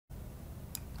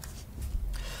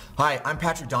Hi, I'm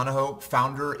Patrick Donahoe,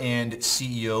 founder and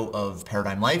CEO of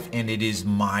Paradigm Life, and it is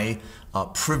my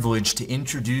privilege to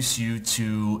introduce you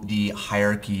to the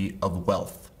hierarchy of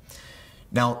wealth.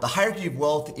 Now, the hierarchy of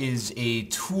wealth is a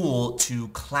tool to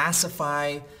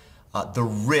classify the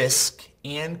risk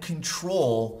and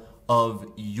control of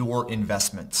your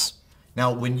investments.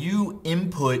 Now, when you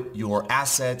input your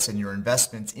assets and your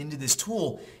investments into this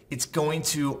tool, it's going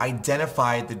to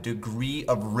identify the degree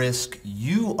of risk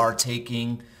you are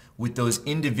taking with those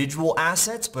individual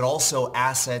assets, but also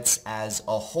assets as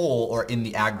a whole or in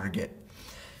the aggregate.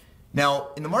 Now,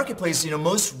 in the marketplace,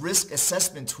 most risk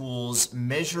assessment tools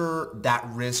measure that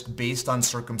risk based on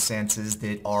circumstances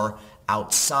that are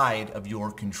outside of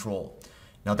your control.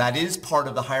 Now, that is part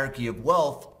of the hierarchy of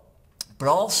wealth, but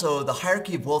also the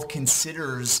hierarchy of wealth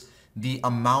considers the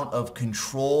amount of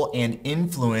control and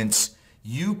influence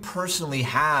you personally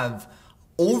have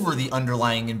over the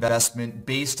underlying investment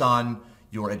based on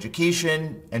your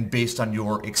education and based on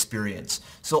your experience.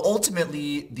 So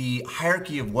ultimately, the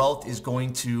hierarchy of wealth is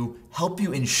going to help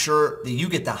you ensure that you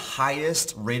get the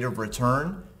highest rate of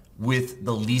return with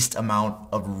the least amount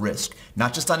of risk,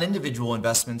 not just on individual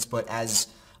investments, but as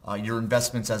your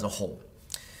investments as a whole.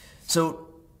 So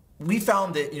we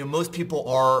found that most people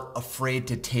are afraid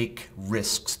to take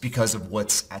risks because of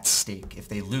what's at stake. If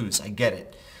they lose, I get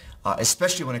it,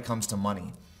 especially when it comes to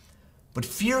money. But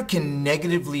fear can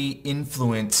negatively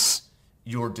influence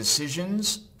your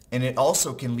decisions, and it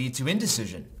also can lead to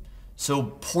indecision.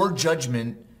 So poor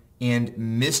judgment and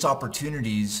missed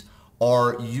opportunities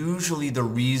are usually the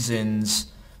reasons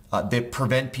that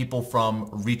prevent people from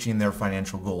reaching their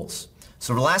financial goals.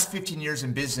 So for the last 15 years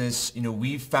in business,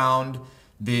 we've found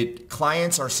that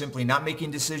clients are simply not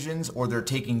making decisions, or they're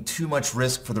taking too much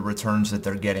risk for the returns that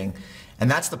they're getting. And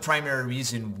that's the primary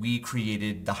reason we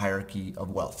created the hierarchy of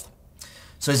wealth.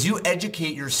 So as you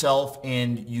educate yourself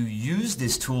and you use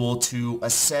this tool to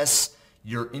assess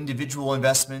your individual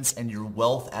investments and your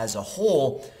wealth as a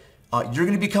whole, you're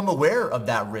going to become aware of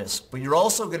that risk, but you're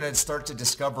also going to start to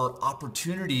discover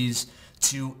opportunities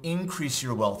to increase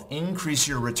your wealth, increase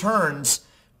your returns,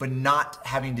 but not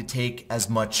having to take as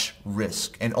much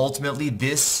risk. And ultimately,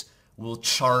 this will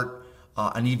chart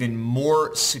an even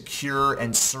more secure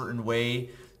and certain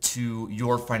way to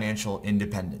your financial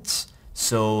independence.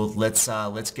 So let's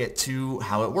get to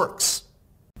how it works.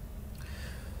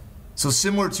 So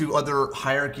similar to other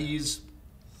hierarchies,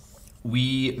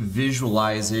 we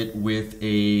visualize it with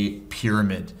a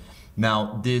pyramid.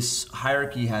 Now, this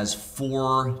hierarchy has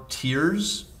 4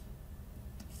 tiers.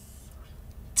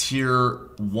 Tier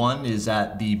 1 is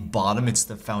at the bottom. It's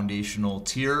the foundational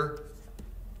tier.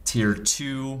 Tier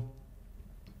 2,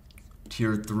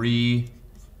 Tier 3,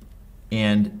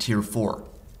 and Tier 4.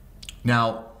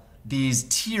 Now, these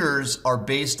tiers are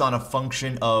based on a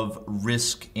function of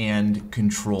risk and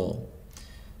control.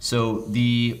 So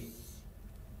the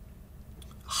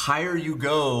higher you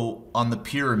go on the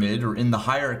pyramid or in the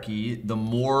hierarchy, the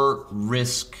more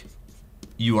risk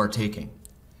you are taking.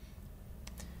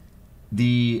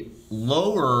 The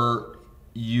lower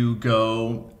you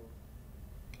go,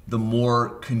 the more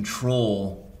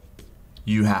control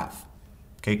you have.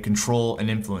 Okay, control and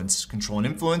influence. Control and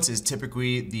influence is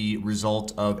typically the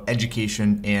result of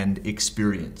education and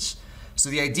experience. So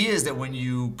the idea is that when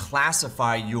you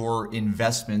classify your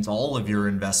investments, all of your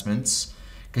investments,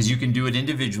 because you can do it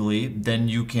individually, then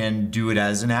you can do it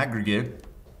as an aggregate,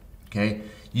 okay?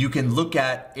 You can look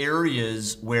at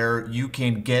areas where you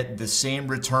can get the same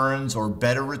returns or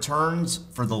better returns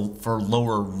for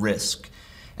lower risk.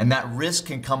 And that risk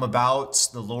can come about,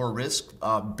 the lower risk,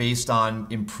 based on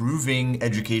improving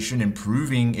education,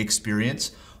 improving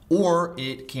experience, or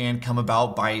it can come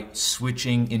about by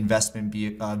switching investment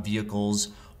vehicles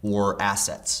or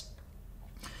assets.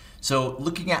 So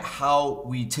looking at how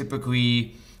we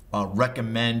typically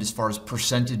recommend as far as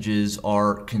percentages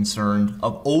are concerned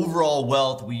of overall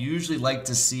wealth, we usually like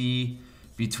to see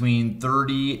between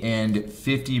 30 and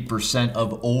 50%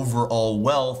 of overall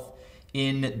wealth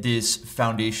in this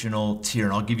foundational tier.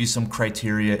 And I'll give you some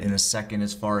criteria in a second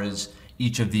as far as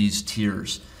each of these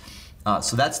tiers.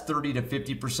 So that's 30 to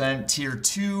 50%. Tier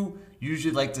 2,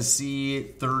 usually like to see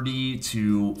 30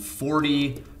 to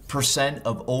 40%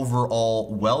 of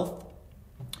overall wealth.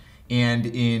 And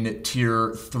in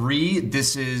tier 3,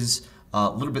 this is a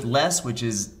little bit less, which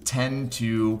is 10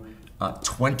 to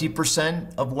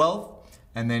 20% of wealth.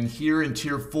 And then here in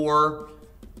tier 4,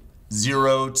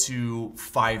 0 to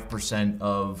 5%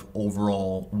 of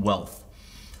overall wealth.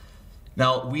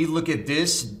 Now, we look at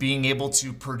this being able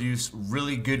to produce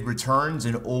really good returns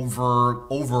and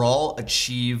overall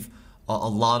achieve a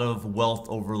lot of wealth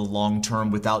over the long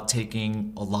term without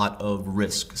taking a lot of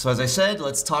risk. So as I said,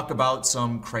 let's talk about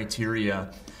some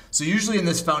criteria. So usually in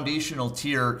this foundational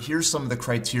tier, here's some of the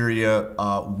criteria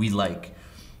we like.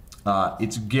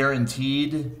 It's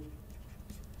guaranteed.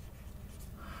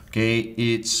 Okay,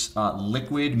 it's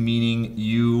liquid, meaning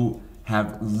you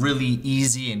have really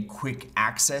easy and quick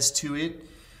access to it.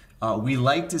 We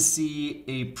like to see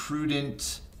a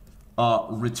prudent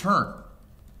return.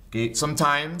 Okay,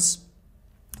 sometimes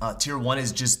tier 1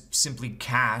 is just simply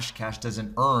cash. Cash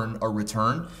doesn't earn a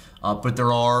return, but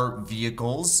there are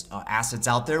vehicles, assets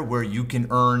out there where you can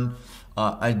earn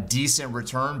a decent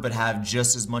return but have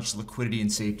just as much liquidity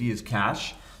and safety as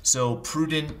cash. So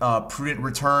prudent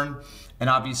return, and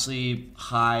obviously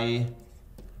high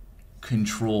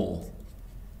control.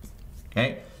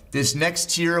 Okay, this next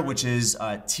tier, which is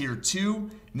tier 2,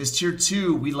 in this tier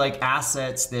 2, we like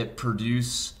assets that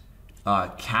produce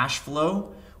cash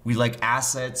flow. We like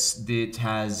assets that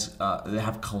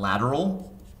have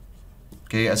collateral,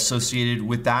 okay, associated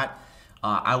with that.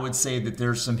 I would say that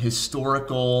there's some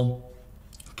historical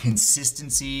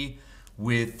consistency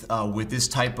with this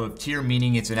type of tier,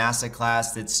 meaning it's an asset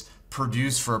class that's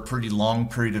produced for a pretty long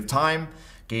period of time,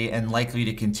 okay, and likely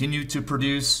to continue to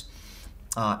produce.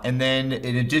 And then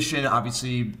in addition,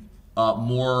 obviously,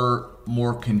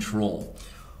 more control.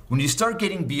 When you start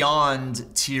getting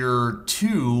beyond tier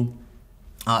 2,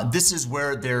 this is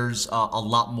where there's a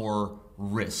lot more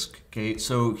risk. Okay,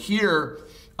 so here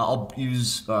I'll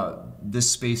use this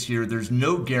space here. There's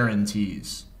no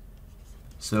guarantees.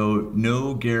 So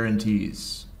no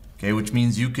guarantees. Okay, which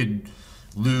means you could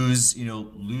lose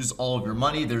all of your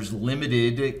money. There's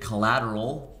limited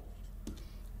collateral.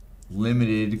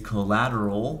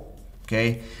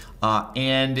 Okay,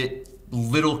 and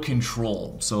little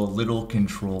control. So little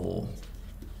control.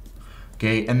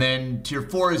 Okay, and then tier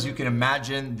 4, as you can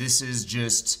imagine, this is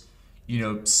just,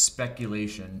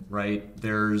 speculation, right?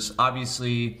 There's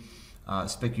obviously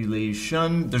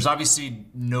speculation. There's obviously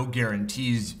no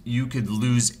guarantees. You could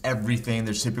lose everything.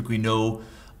 There's typically no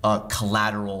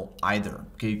collateral either.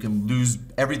 Okay, you can lose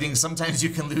everything. Sometimes you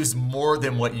can lose more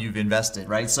than what you've invested,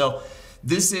 right? So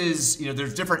this is,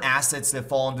 there's different assets that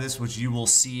fall into this, which you will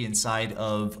see inside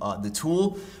of the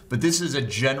tool, but this is a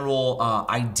general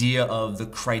idea of the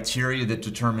criteria that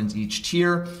determines each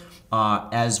tier,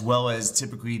 as well as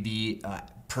typically the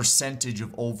percentage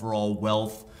of overall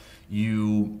wealth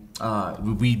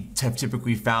we have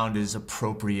typically found is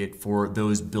appropriate for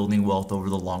those building wealth over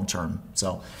the long term.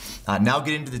 So now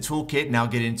get into the toolkit, now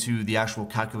get into the actual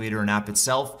calculator and app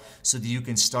itself so that you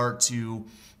can start to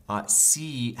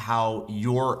see how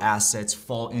your assets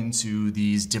fall into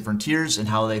these different tiers and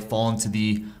how they fall into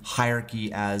the hierarchy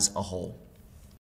as a whole.